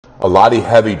a lot of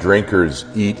heavy drinkers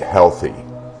eat healthy.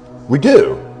 We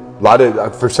do.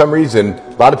 For some reason,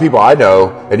 a lot of people I know,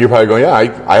 and you're probably going, yeah,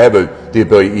 I have the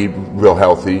ability to eat real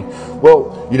healthy.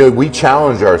 Well, you know, we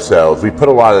challenge ourselves. We put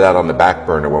a lot of that on the back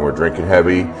burner when we're drinking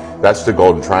heavy. That's the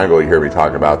golden triangle you hear me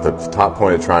talk about. The top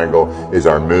point of the triangle is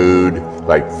our mood,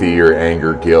 like fear,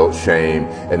 anger, guilt, shame,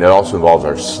 and it also involves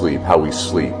our sleep, how we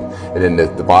sleep. And then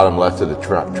the bottom left of the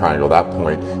triangle, that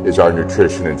point is our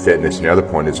nutrition and fitness, and the other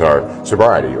point is our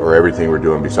sobriety, or everything we're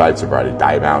doing besides sobriety.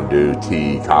 Diet, Mountain Dew,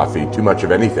 tea, coffee, too much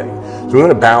of anything. So we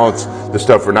want to balance the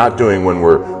stuff we're not doing when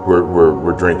we're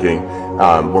drinking,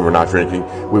 when we're not drinking.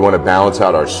 We want to balance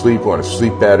out our sleep. We want to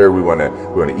sleep better. We want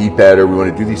to eat better. We want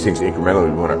to do these things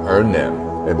incrementally. We want to earn them.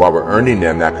 And while we're earning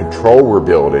them, that control we're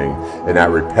building and that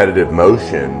repetitive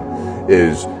motion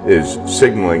is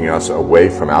signaling us away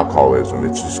from alcoholism.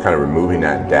 It's just kind of removing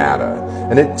that data.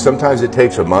 And sometimes it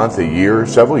takes a month, a year,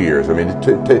 several years. I mean,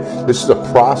 this is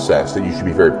a process that you should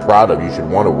be very proud of. You should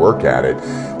want to work at it,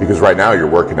 because right now you're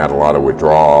working at a lot of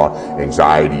withdrawal,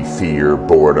 anxiety, fear,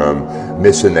 boredom,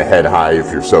 missing the head high if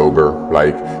you're sober,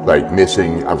 like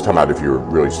missing, I was talking about if you're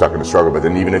really stuck in a struggle, but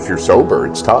then even if you're sober,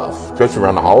 it's tough, especially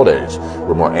around the holidays.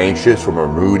 We're more anxious, we're more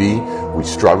moody, we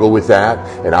struggle with that.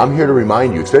 And I'm here to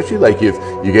remind you, especially like if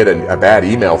you get a bad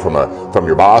email from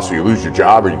your boss, or you lose your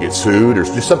job, or you get sued, or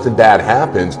just something bad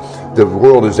happens, the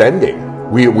world is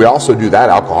ending. We also do that.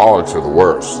 Alcoholics are the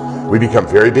worst. We become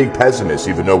very big pessimists,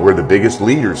 even though we're the biggest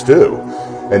leaders too.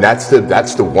 And that's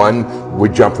the one, we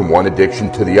jump from one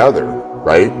addiction to the other,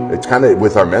 right? It's kind of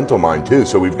with our mental mind too.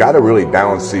 So we've got to really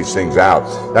balance these things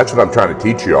out. That's what I'm trying to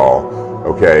teach you all,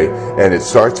 okay? And it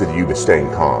starts with you staying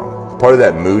calm. Part of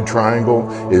that mood triangle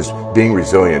is being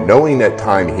resilient, knowing that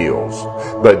time heals.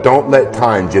 But don't let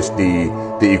time just be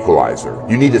the equalizer.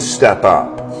 You need to step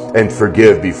up and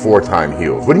forgive before time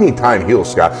heals. What do you mean time heals,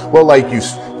 Scott? Well, like you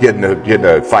get in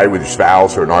a fight with your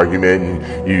spouse or an argument,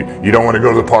 and you don't want to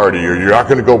go to the party, or you're not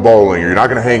going to go bowling, or you're not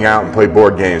going to hang out and play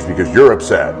board games because you're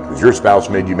upset, because your spouse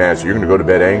made you mad, so you're going to go to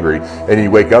bed angry, and you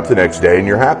wake up the next day and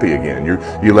you're happy again.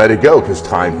 You let it go because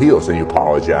time heals, and you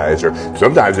apologize. Or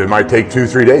sometimes it might take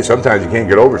 2-3 days. Sometimes you can't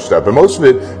get over stuff, but most of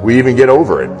it, we even get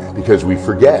over it because we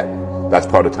forget. That's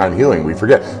part of time healing. We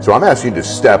forget. So I'm asking you to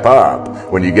step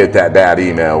up when you get that bad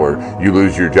email or you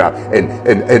lose your job.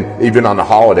 And even on the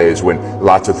holidays when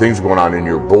lots of things are going on and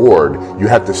you're bored, you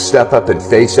have to step up and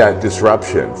face that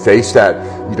disruption. Face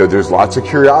that, there's lots of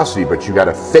curiosity, but you got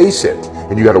to face it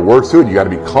and you got to work through it. You got to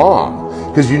be calm.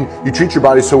 Because you treat your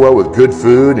body so well with good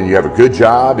food, and you have a good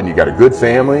job, and you got a good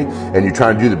family, and you're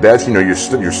trying to do the best.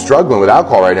 You're struggling with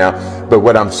alcohol right now. But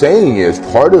what I'm saying is,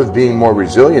 part of being more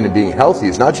resilient and being healthy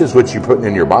is not just what you're putting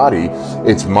in your body,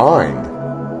 it's mind.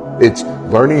 It's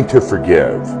learning to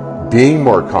forgive, being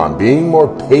more calm, being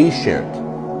more patient,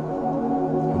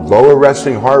 lower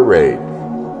resting heart rate.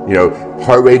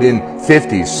 Heart rate in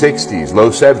 50s, 60s, low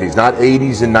 70s, not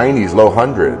 80s and 90s, low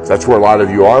 100s. That's where a lot of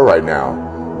you are right now.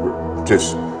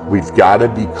 We've got to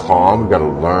be calm. We've got to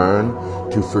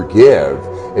learn to forgive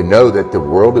and know that the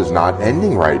world is not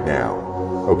ending right now.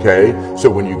 Okay? So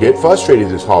when you get frustrated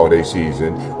this holiday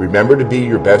season, remember to be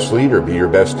your best leader, be your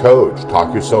best coach.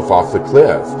 Talk yourself off the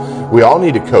cliff. We all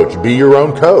need a coach. Be your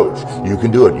own coach. You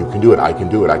can do it. You can do it. I can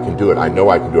do it. I can do it. I know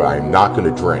I can do it. I am not going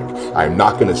to drink. I am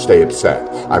not going to stay upset.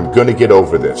 I'm going to get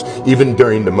over this. Even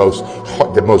during the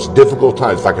most difficult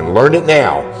times, if I can learn it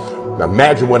now,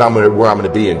 imagine where I'm going to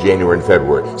be in January and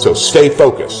February. So stay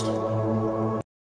focused.